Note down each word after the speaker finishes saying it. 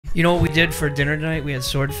You know what we did for dinner tonight? We had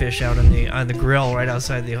swordfish out on the grill right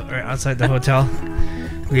outside the hotel.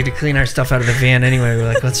 We had to clean our stuff out of the van anyway. We were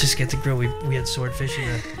like, let's just get the grill. We had swordfish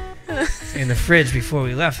in the fridge before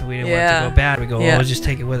we left, and we didn't want it to go bad. We go, well, we'll just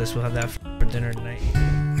take it with us. We'll have that for dinner tonight.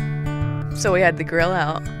 So we had the grill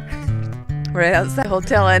out right outside the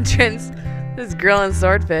hotel entrance. Just grilling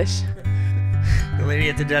swordfish. The lady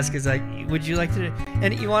at the desk is like, would you like to,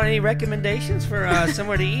 and you want any recommendations for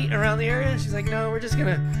somewhere to eat around the area? She's like, no, we're just going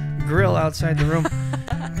to grill outside the room.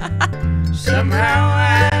 Somehow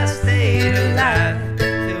I stayed alive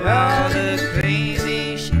through all the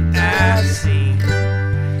crazy shit I've seen.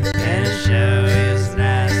 And it sure is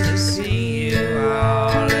nice to see you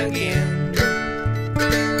all again.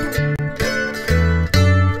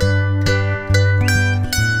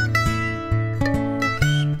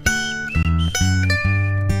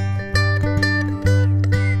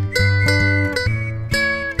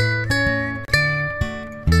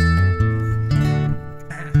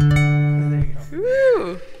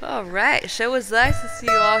 Alright, so it was nice to see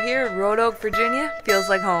you all here in Roanoke, Virginia. Feels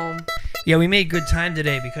like home. Yeah, we made good time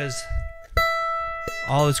today because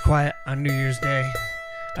all is quiet on New Year's Day.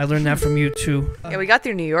 I learned that from you too. Yeah, we got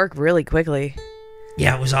through New York really quickly.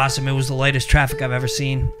 Yeah, it was awesome. It was the lightest traffic I've ever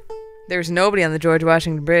seen. There's nobody on the George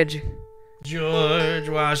Washington Bridge. George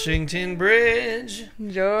Washington Bridge.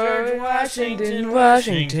 George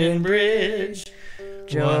Washington Bridge.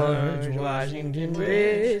 George Washington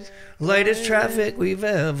Bridge. Lightest traffic we've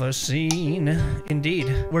ever seen.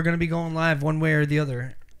 Indeed. We're going to be going live one way or the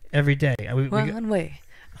other every day. One way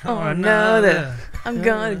or another. I'm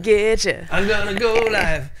going to get you. I'm going to go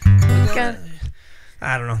live.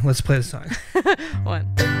 I don't know. Let's play the song.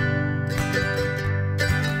 One.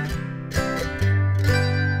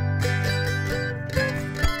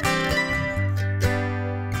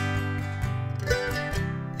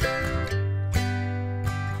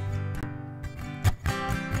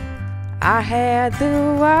 I had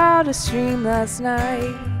the wildest dream last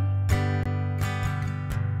night.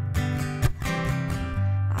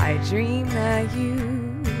 I dreamed that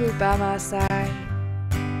you were by my side,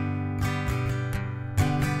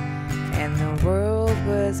 and the world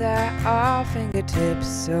was at our fingertips.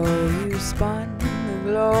 So you spun the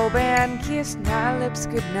globe and kissed my lips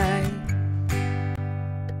goodnight.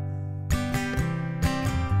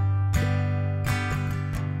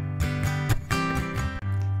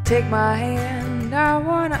 Take my hand, I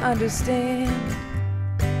wanna understand.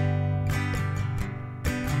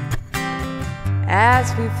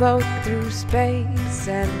 As we float through space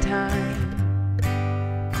and time,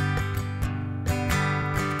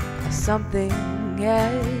 something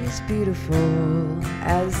as beautiful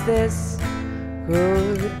as this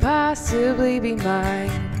could possibly be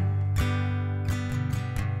mine.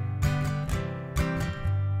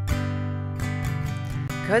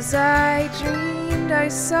 Cause I dreamed I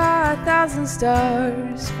saw 1,000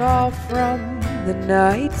 stars fall from the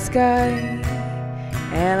night sky,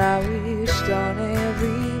 and I wished on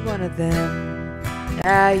every one of them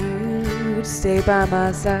that you'd stay by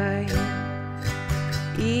my side.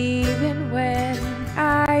 Even when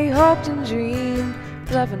I hoped and dreamed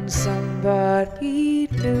loving somebody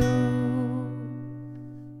new,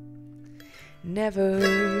 never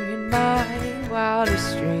in my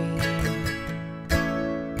wildest dream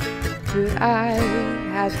could I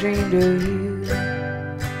have dreamed of you.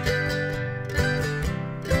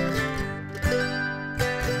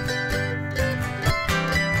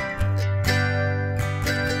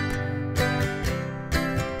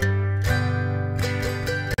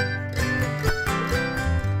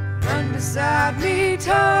 Run beside me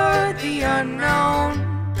toward the unknown.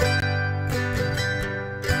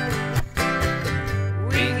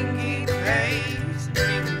 We can keep pace and we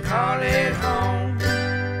can call it home.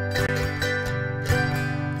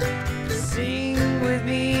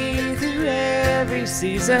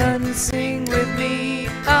 Season, sing with me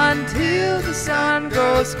until the sun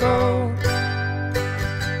goes cold.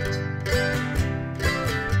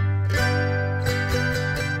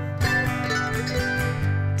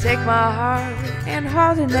 Take my heart and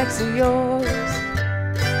hold it next to yours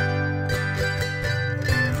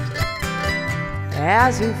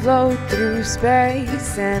as we float through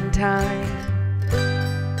space and time.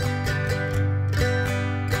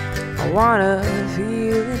 I wanna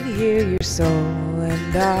feel and hear your soul,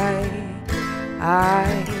 and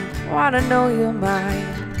I wanna know you're mine.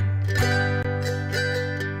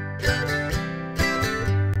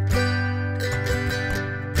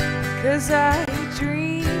 Cause I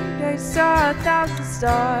dreamed I saw 1,000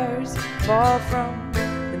 stars fall from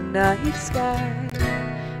the night sky,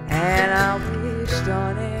 and I wished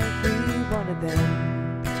on every one of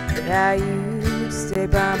them that you'd stay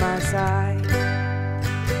by my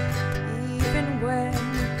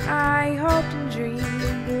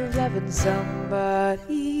loving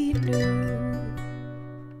somebody new.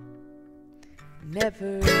 Never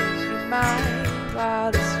in my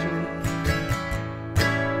wildest dreams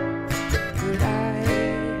could I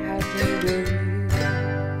have dreamed of you.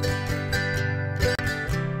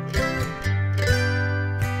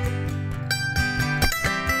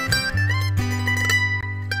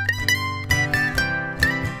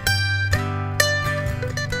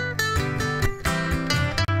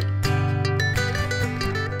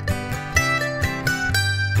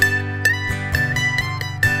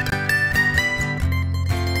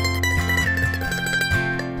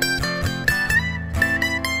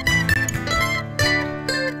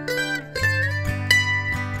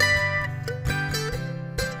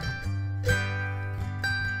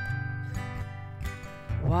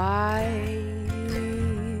 Wildest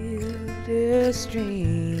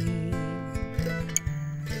dream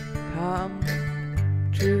come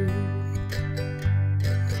true.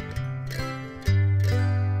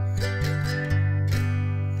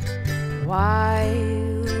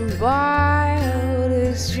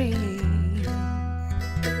 Wildest dream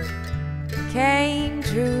came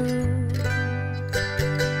true.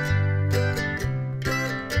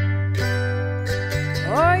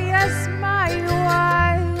 Oh yes, my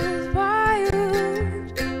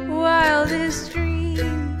wildest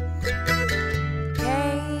dream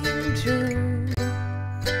came true.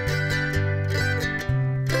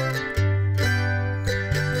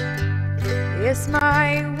 Yes,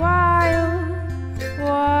 my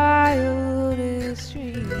wildest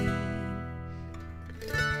dream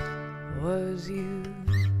was you.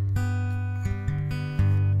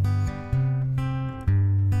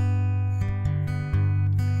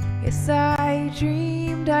 Yes, I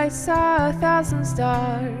dreamed I saw 1,000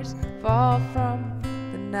 stars fall from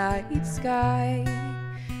the night sky,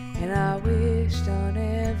 and I wished on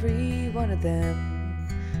every one of them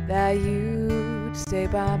that you'd stay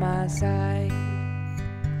by my side.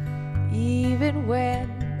 Even when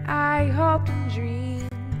I hoped and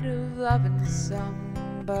dreamed of loving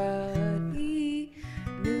somebody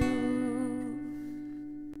new,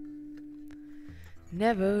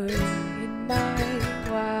 never in my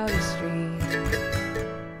wildest dream,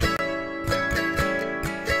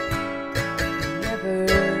 never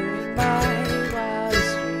in my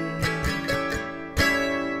wildest dream,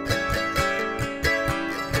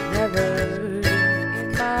 never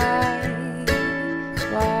in my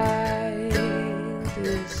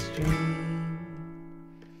wildest dream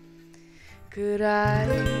could I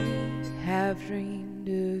have dreamed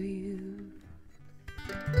of you.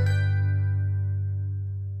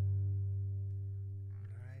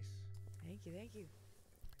 Thank you.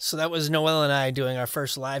 So that was Noelle and I doing our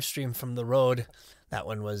first live stream from the road. That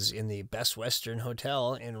one was in the Best Western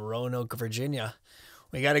Hotel in Roanoke, Virginia.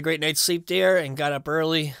 We got a great night's sleep there and got up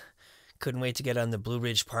early. Couldn't wait to get on the Blue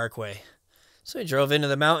Ridge Parkway. So we drove into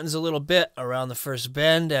the mountains a little bit around the first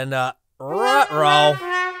bend and ruh-roh.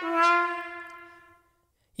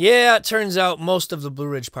 Yeah, it turns out most of the Blue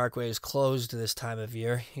Ridge Parkway is closed this time of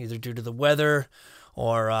year, either due to the weather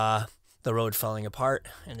or the road falling apart,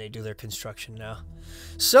 and they do their construction now.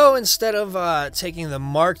 So instead of taking the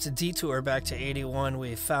marked detour back to 81,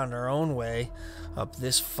 we found our own way up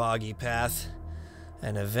this foggy path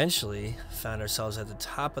and eventually found ourselves at the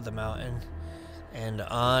top of the mountain and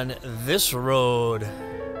on this road.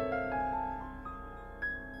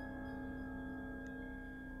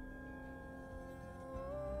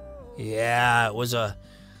 Yeah, it was a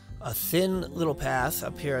thin little path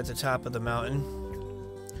up here at the top of the mountain.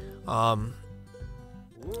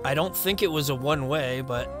 I don't think it was a one-way,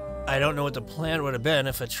 but I don't know what the plan would have been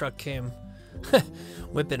if a truck came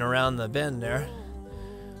whipping around the bend there.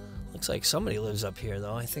 Looks like somebody lives up here,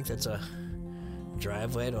 though. I think that's a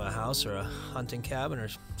driveway to a house or a hunting cabin or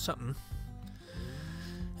something.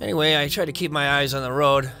 Anyway, I tried to keep my eyes on the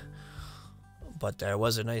road, but there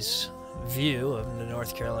was a nice view of the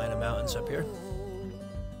North Carolina mountains up here.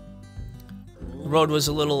 The road was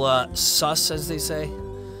a little sus, as they say,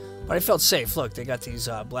 but I felt safe. Look, they got these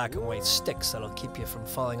black and white sticks that'll keep you from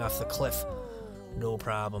falling off the cliff. No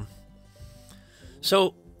problem.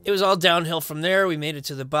 So it was all downhill from there. We made it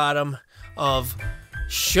to the bottom of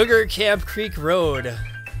Sugar Camp Creek Road.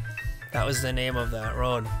 That was the name of that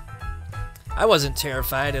road. I wasn't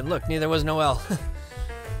terrified, and look, neither was Noelle.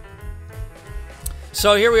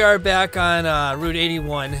 So here we are back on Route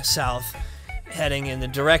 81 south, heading in the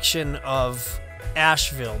direction of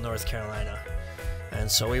Asheville, North Carolina. And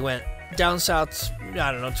so we went down south,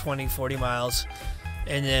 I don't know, 20, 40 miles,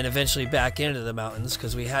 and then eventually back into the mountains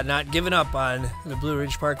because we had not given up on the Blue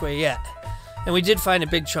Ridge Parkway yet. And we did find a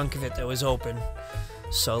big chunk of it that was open.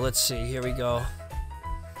 So let's see, here we go.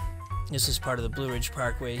 This is part of the Blue Ridge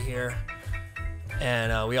Parkway here.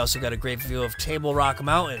 And we also got a great view of Table Rock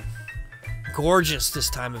Mountain. Gorgeous this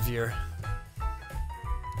time of year.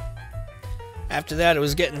 After that, it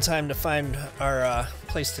was getting time to find our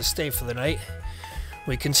place to stay for the night.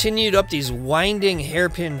 We continued up these winding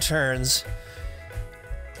hairpin turns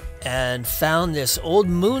and found this old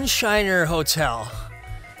moonshiner hotel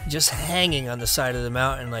just hanging on the side of the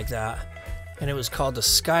mountain like that. And it was called the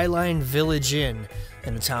Skyline Village Inn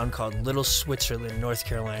in a town called Little Switzerland, North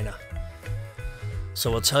Carolina.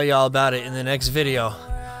 So we'll tell you all about it in the next video.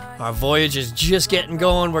 Our voyage is just getting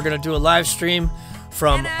going. We're going to do a live stream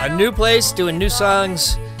from a new place, doing new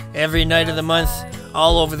songs every night of the month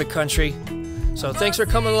all over the country. So thanks for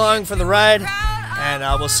coming along for the ride, and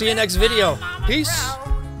we'll see you next video. Peace.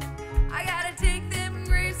 I gotta take them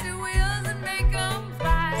greasy wheels and make them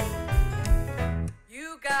fly.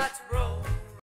 You got to roll.